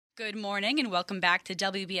Good morning and welcome back to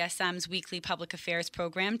WBSM's weekly public affairs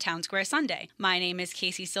program, Townsquare Sunday. My name is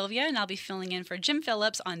Casey Sylvia and I'll be filling in for Jim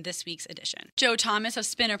Phillips on this week's edition. Joe Thomas of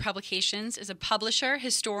Spinner Publications is a publisher,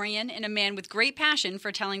 historian, and a man with great passion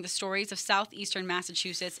for telling the stories of southeastern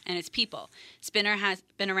Massachusetts and its people. Spinner has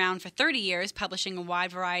been around for 30 years, publishing a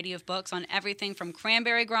wide variety of books on everything from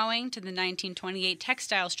cranberry growing to the 1928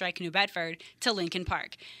 textile strike in New Bedford to Lincoln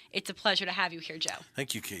Park. It's a pleasure to have you here, Joe.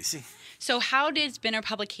 Thank you, Casey. So how did Spinner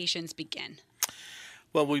Publications begin?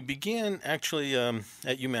 Well, we began actually at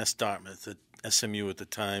UMass Dartmouth, at SMU at the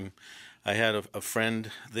time. I had a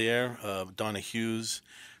friend there, Donna Hughes,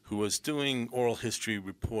 who was doing oral history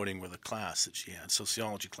reporting with a class that she had,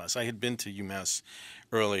 sociology class. I had been to UMass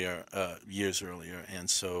earlier, years earlier, and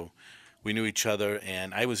so we knew each other,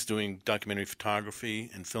 and I was doing documentary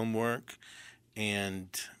photography and film work, and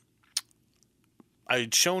I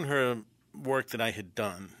had shown her work that I had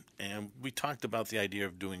done, and we talked about the idea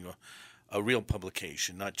of doing a real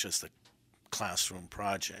publication, not just a classroom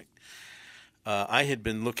project. I had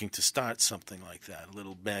been looking to start something like that, a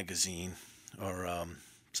little magazine or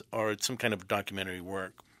some kind of documentary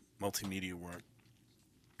work, multimedia work.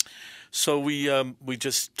 So we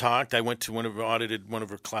just talked. I went to audited one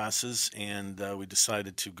of her classes, and we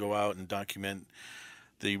decided to go out and document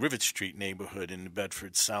the Rivet Street neighborhood in New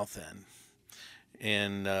Bedford South End.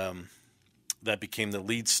 And that became the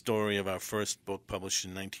lead story of our first book published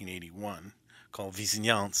in 1981 called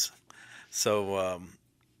Vizinyanze. So,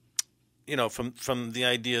 from the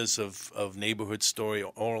ideas of neighborhood story,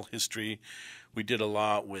 oral history, we did a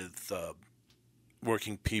lot with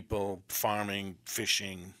working people, farming,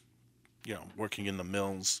 fishing, working in the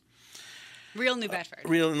mills. Real New Bedford.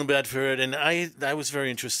 Real New Bedford. And I was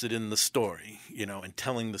very interested in the story, and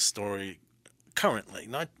telling the story currently,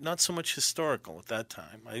 not so much historical at that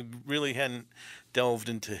time. I really hadn't delved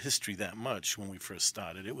into history that much when we first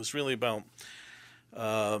started. It was really about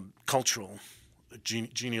cultural,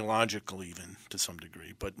 genealogical even to some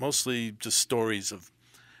degree, but mostly just stories of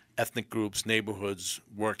ethnic groups, neighborhoods,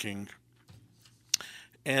 working.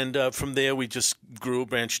 And from there we just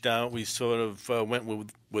branched out. We sort of went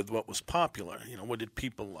with what was popular. What did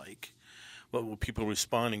people like? What were people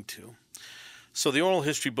responding to? So the oral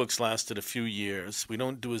history books lasted a few years. We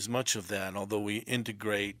don't do as much of that, although we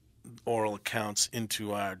integrate oral accounts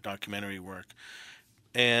into our documentary work.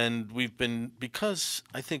 And we've been, because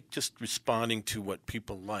I think just responding to what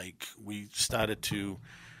people like, we started to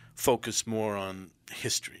focus more on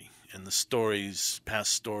history and the stories,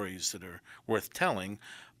 past stories that are worth telling,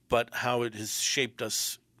 but how it has shaped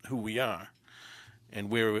us, who we are, and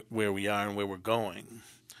where we are and where we're going.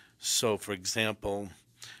 So, for example,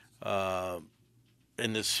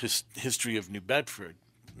 in this history of New Bedford,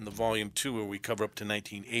 in the volume 2 where we cover up to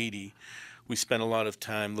 1980, we spent a lot of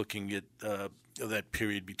time looking at that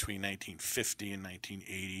period between 1950 and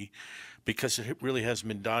 1980 because it really hasn't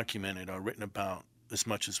been documented or written about as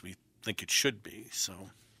much as we think it should be. So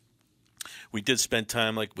we did spend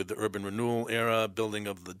time like with the urban renewal era, building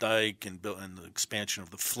of the dike and the expansion of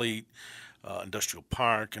the fleet, industrial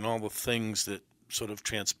park, and all the things that sort of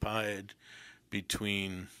transpired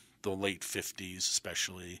between the late 50s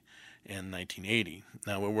especially, and 1980.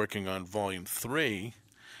 Now we're working on volume 3,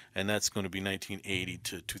 and that's going to be 1980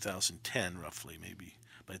 to 2010 roughly, maybe.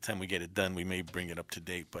 By the time we get it done, we may bring it up to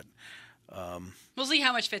date, but we'll see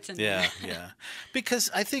how much fits in there. Yeah.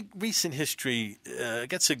 Because I think recent history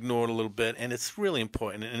gets ignored a little bit, and it's really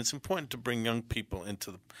important, and it's important to bring young people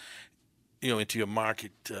into into your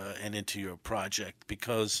market and into your project,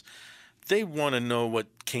 because they want to know what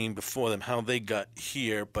came before them, how they got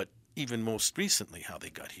here, but even most recently how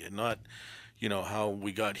they got here, not, how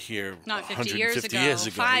we got here not 50 years ago,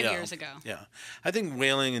 5 years ago. Yeah. I think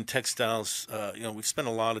whaling and textiles, we've spent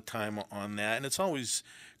a lot of time on that, and it's always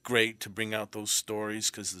great to bring out those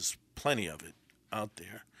stories because there's plenty of it out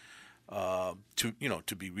there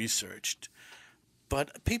to be researched.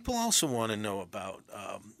 But people also want to know about,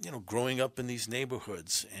 growing up in these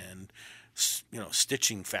neighborhoods and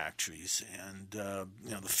stitching factories and,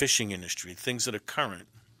 the fishing industry, things that are current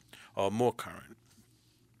or more current.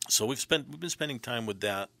 So we've been spending time with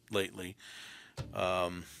that lately.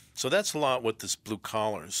 So that's a lot what this Blue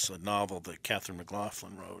Collars, a novel that Catherine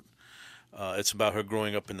McLaughlin wrote. It's about her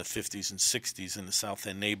growing up in the 50s and 60s in the South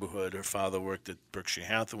End neighborhood. Her father worked at Berkshire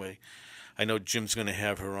Hathaway. I know Jim's going to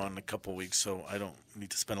have her on in a couple of weeks, so I don't need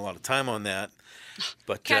to spend a lot of time on that.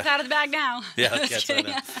 But cat's out of the bag now. Yeah, cat's out of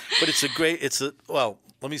the bag. But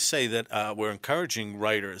let me say that we're encouraging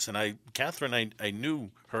writers, and Catherine, I knew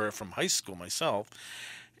her from high school myself,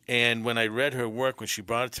 and when I read her work when she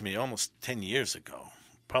brought it to me almost 10 years ago,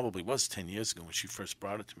 probably was 10 years ago when she first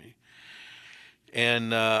brought it to me,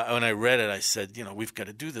 And when I read it, I said, we've got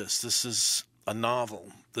to do this. This is a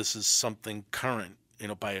novel. This is something current,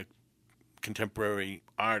 by a contemporary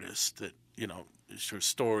artist that, her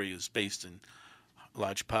story is based in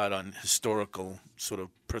large part on historical sort of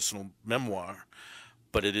personal memoir,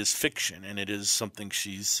 but it is fiction, and it is something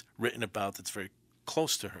she's written about that's very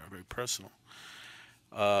close to her, very personal.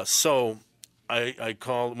 So I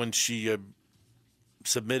called when she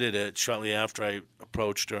submitted it. Shortly after, I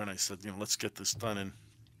approached her and I said, let's get this done. And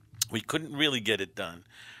we couldn't really get it done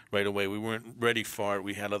right away. We weren't ready for it.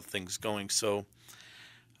 We had other things going. So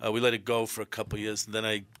we let it go for a couple of years. And then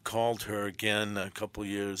I called her again a couple of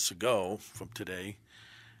years ago from today.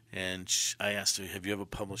 And I asked her, have you ever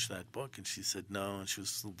published that book? And she said no. And she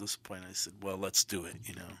was a little disappointed. I said, well, let's do it.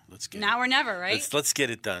 Let's get now it. or never, right? Let's get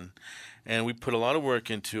it done. And we put a lot of work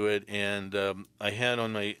into it. And I had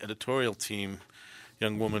on my editorial team a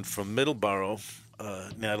young woman from Middleborough,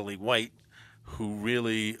 Natalie White, who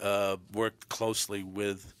really worked closely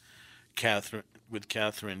with Catherine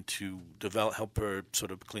to help her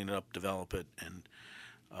sort of clean it up, develop it, and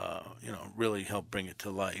really help bring it to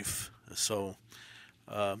life. So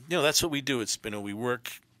that's what we do at Spinner. We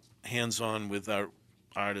work hands-on with our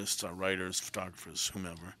artists, our writers, photographers,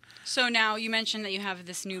 whomever. So now you mentioned that you have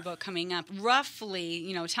this new book coming up.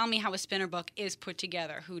 Roughly, tell me how a Spinner book is put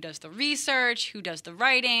together. Who does the research? Who does the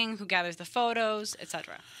writing? Who gathers the photos,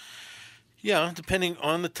 etc.? Yeah, depending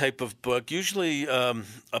on the type of book. Usually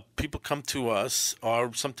people come to us,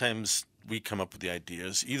 or sometimes we come up with the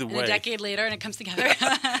ideas. Either way. A decade later, and it comes together.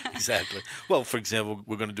 Exactly. Well, for example,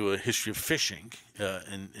 we're going to do a history of fishing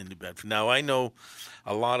in New Bedford. Now, I know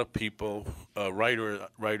a lot of people,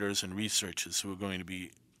 writers and researchers who are going to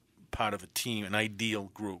be part of a team, an ideal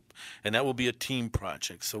group, and that will be a team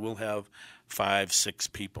project. So we'll have 5, 6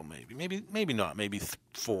 people, maybe not, maybe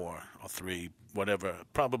 4 or 3, whatever.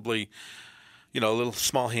 Probably, a little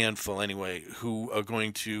small handful anyway, who are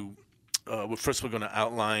going to. First, we're going to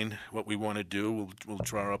outline what we want to do. We'll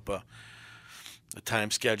draw up a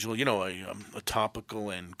time schedule, a topical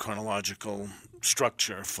and chronological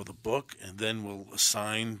structure for the book, and then we'll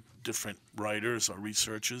assign different writers or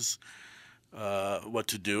researchers what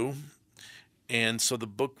to do. And so the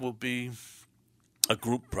book will be a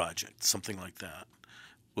group project, something like that.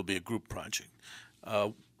 Will be a group project.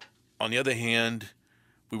 On the other hand,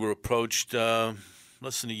 we were approached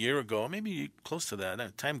less than a year ago, maybe close to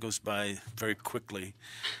that. Time goes by very quickly,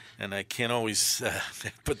 and I can't always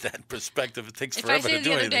put that in perspective. It takes forever to do anything. If I say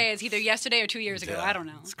the other day, it's either yesterday or 2 years ago. Yeah, I don't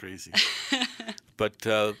know. It's crazy. But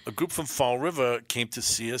a group from Fall River came to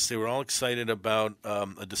see us. They were all excited about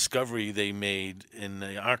a discovery they made in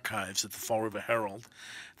the archives at the Fall River Herald.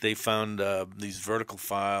 They found these vertical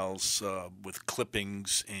files with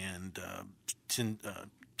clippings and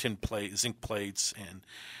zinc plates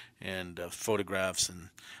and photographs and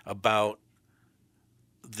about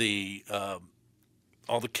the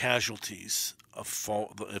all the casualties of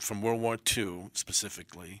from World War II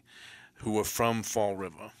specifically, who were from Fall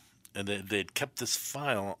River, and they'd kept this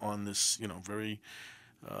file on this very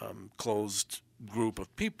closed group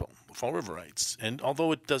of people, Fall Riverites. And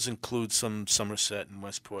although it does include some Somerset and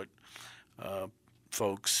Westport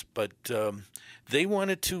folks, but they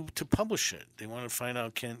wanted to publish it. They wanted to find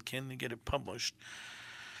out can they get it published.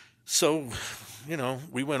 So,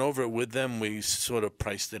 we went over it with them. We sort of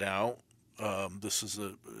priced it out. This is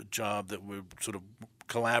a job that we're sort of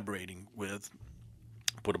collaborating with,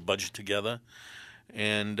 put a budget together,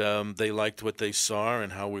 and they liked what they saw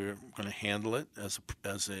and how we were going to handle it as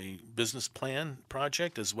a business plan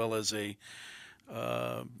project, as well as a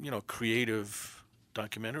creative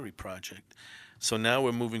documentary project. So now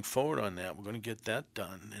we're moving forward on that. We're going to get that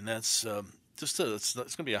done, and that's it's going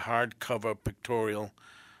to be a hardcover pictorial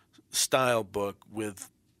style book with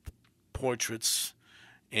portraits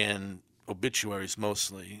and obituaries,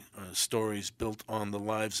 mostly stories built on the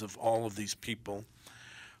lives of all of these people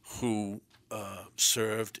who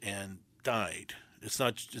served and died. It's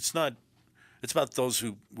about those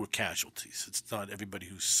who were casualties. It's not everybody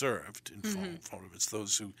who served in Fall River. It's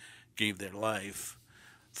those who gave their life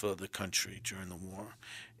for the country during the war.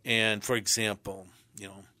 And for example,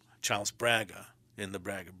 Charles Braga in the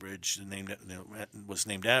Braga Bridge was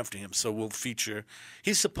named after him. So we'll feature.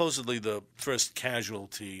 He's supposedly the first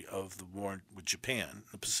casualty of the war with Japan,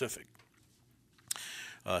 the Pacific.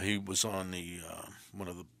 He was on the one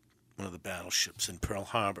of the battleships in Pearl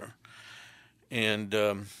Harbor, and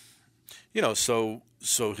so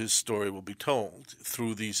his story will be told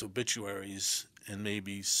through these obituaries and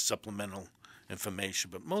maybe supplemental information,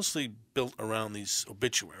 but mostly built around these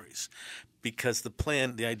obituaries, because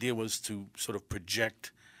the idea was to sort of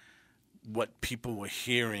project what people were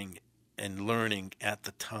hearing and learning at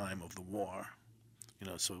the time of the war.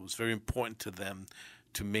 So it was very important to them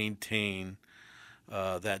to maintain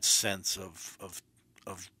that sense of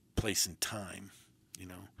place and time.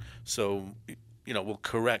 So we'll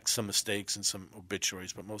correct some mistakes and some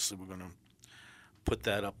obituaries, but mostly we're going to put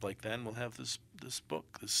that up like that, and we'll have this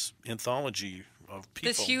book, this anthology of people.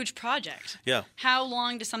 This huge project. Yeah. How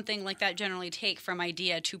long does something like that generally take from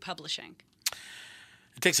idea to publishing?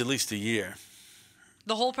 It takes at least a year.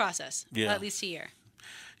 The whole process? Yeah. At least a year?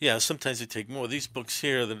 Yeah, sometimes they take more. These books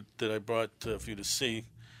here that I brought for you to see,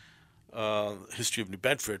 History of New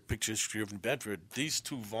Bedford, Picture History of New Bedford, these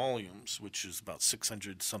 2 volumes, which is about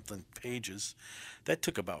 600-something pages, that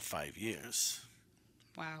took about 5 years.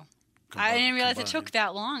 Wow. I didn't realize combined. It took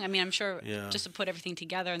that long. I mean, I'm sure Yeah. just to put everything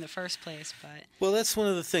together in the first place, but... Well, that's one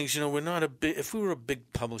of the things. We're not if we were a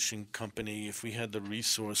big publishing company, if we had the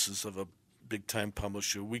resources of a big-time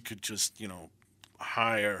publisher, we could just,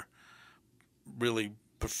 hire really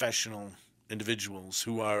professional individuals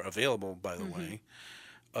who are available, by the way,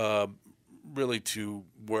 really to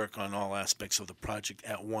work on all aspects of the project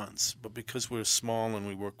at once. But because we're small and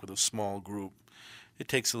we work with a small group, it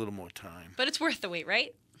takes a little more time. But it's worth the wait,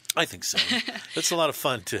 right? I think so. It's a lot of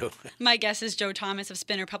fun, too. My guest is Joe Thomas of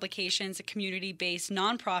Spinner Publications, a community-based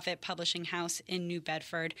nonprofit publishing house in New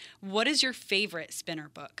Bedford. What is your favorite Spinner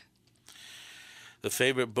book? The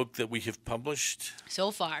favorite book that we have published?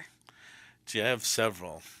 So far. Gee, I have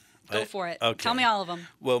several. Go for it. Okay. Tell me all of them.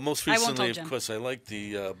 Well, most I won't recently, tell of Jim. course, I like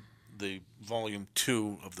the volume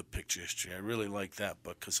 2 of the Picture History. I really like that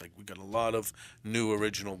book because we got a lot of new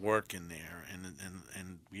original work in there,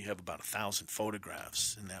 and we have about 1,000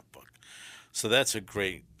 photographs in that book. So that's a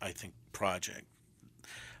great, I think, project.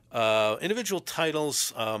 Individual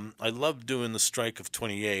titles, I love doing The Strike of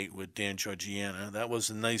 28 with Dan Georgiana. That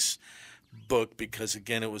was a nice book because,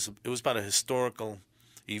 again, it was about a historical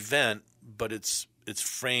event, but it's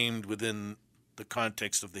framed within the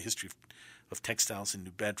context of the history of textiles in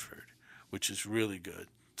New Bedford, which is really good.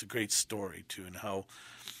 It's a great story, too, and how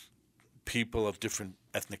people of different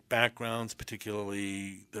ethnic backgrounds,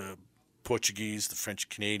 particularly the Portuguese, the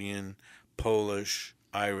French-Canadian, Polish,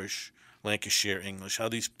 Irish, Lancashire English, how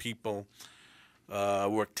these people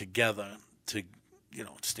work together to,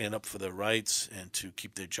 stand up for their rights and to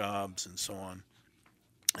keep their jobs and so on.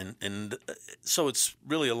 And so it's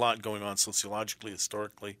really a lot going on sociologically,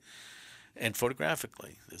 historically, and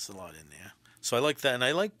photographically. There's a lot in there. So I like that, and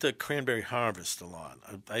I like the Cranberry Harvest a lot.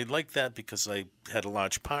 I like that because I had a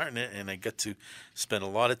large part in it, and I got to spend a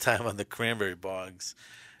lot of time on the cranberry bogs,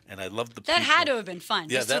 and I loved the That people. had to have been fun.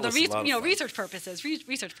 Yeah, just that for was the a lot of fun. research purposes.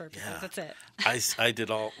 Research purposes. Yeah. That's it. I did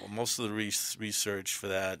most of the research for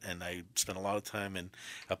that, and I spent a lot of time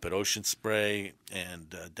up at Ocean Spray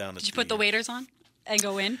and down at. Did you put the waders on and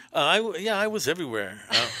go in? I was everywhere.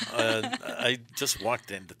 I just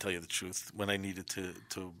walked in, to tell you the truth, when I needed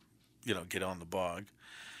to get on the bog.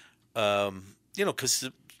 Because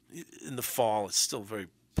in the fall it's still very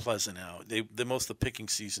pleasant out. Most of the picking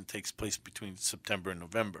season takes place between September and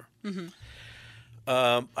November. Mm-hmm.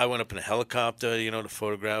 I went up in a helicopter, to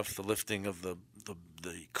photograph the lifting of the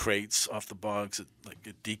crates off the bogs at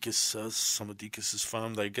Deacon's, some of Deacon's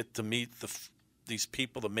farm. I get to meet these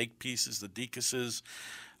people that make pieces, the Deacon's,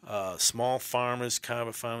 small farmers,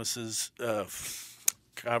 carver farmers,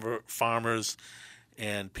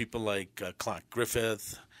 and people like Clark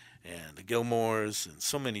Griffith and the Gilmores and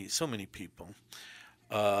so many people.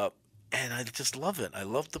 And I just love it. I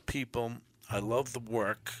love the people. I love the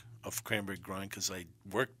work of cranberry growing because I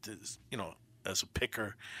worked as a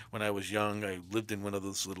picker when I was young. I lived in one of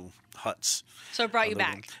those little huts. So it brought you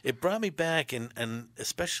back. It brought me back, and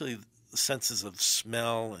especially the senses of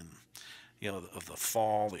smell and of the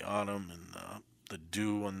fall, the autumn, and the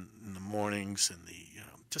dew in the mornings, and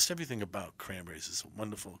just everything about cranberries is a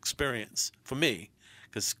wonderful experience for me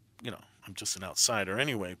because I'm just an outsider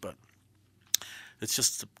anyway. But it's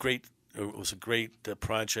just it was a great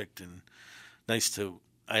project and nice to.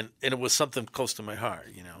 And it was something close to my heart,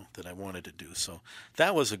 that I wanted to do. So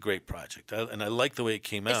that was a great project, and I like the way it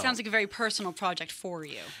came out. It sounds like a very personal project for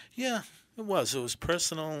you. Yeah, it was. It was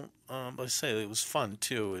personal. I say it was fun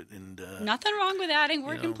too, and nothing wrong with adding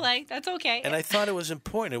work and play. That's okay. And I thought it was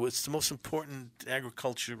important. It was the most important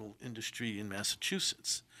agricultural industry in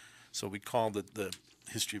Massachusetts, so we called it the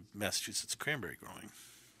History of Massachusetts Cranberry Growing.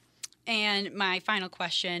 And my final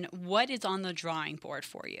question: what is on the drawing board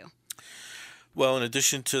for you? Well, in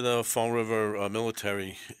addition to the Fall River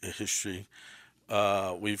military history,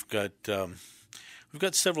 we've got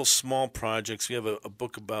several small projects. We have a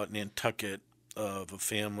book about Nantucket of a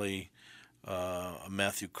family,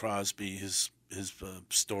 Matthew Crosby, his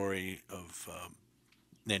story of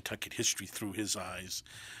Nantucket history through his eyes.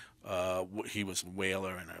 He was a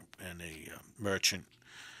whaler and a merchant.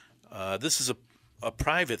 This is a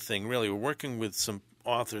private thing, really. We're working with some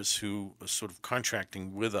authors who are sort of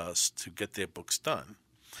contracting with us to get their books done,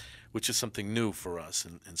 which is something new for us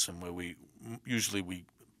in some way.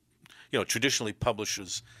 Traditionally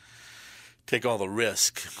publishers take all the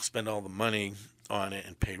risk, spend all the money on it,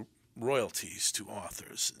 and pay royalties to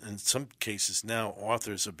authors. In some cases now,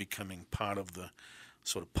 authors are becoming part of the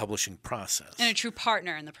sort of publishing process. And a true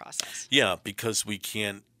partner in the process. Yeah, because we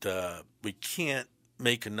can't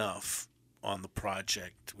make enough on the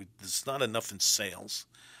project. There's not enough in sales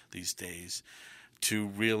these days to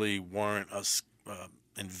really warrant us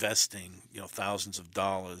investing thousands of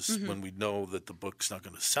dollars when we know that the book's not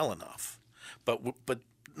going to sell enough. But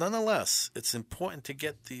nonetheless, it's important to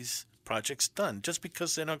get these projects done. Just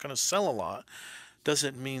because they're not going to sell a lot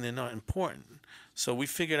doesn't mean they're not important. So we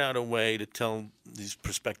figured out a way to tell these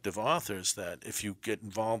prospective authors that if you get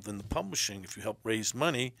involved in the publishing, if you help raise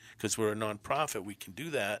money, because we're a nonprofit, we can do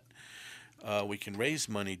that. We can raise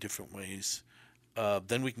money different ways.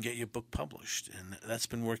 Then we can get your book published, and that's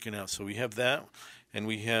been working out. So we have that, and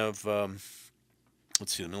we have the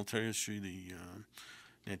military history, the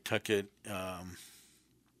Nantucket.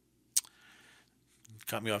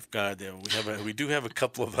 Caught me off guard there. We do have a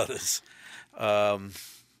couple of others.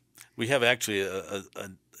 We have actually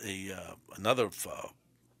another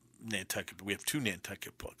Nantucket. We have two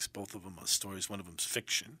Nantucket books. Both of them are stories. One of them is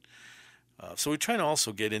fiction. So we're trying to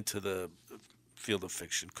also get into the field of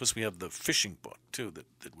fiction because we have the fishing book too that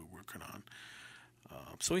we're working on.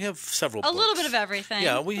 So we have several books. A little bit of everything.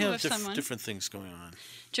 Yeah, we have different things going on.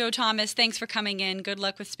 Joe Thomas, thanks for coming in. Good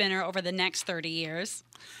luck with Spinner over the next 30 years.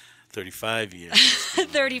 35 years.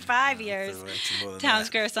 35 years.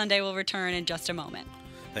 Townsquare Sunday will return in just a moment.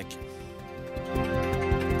 Thank you.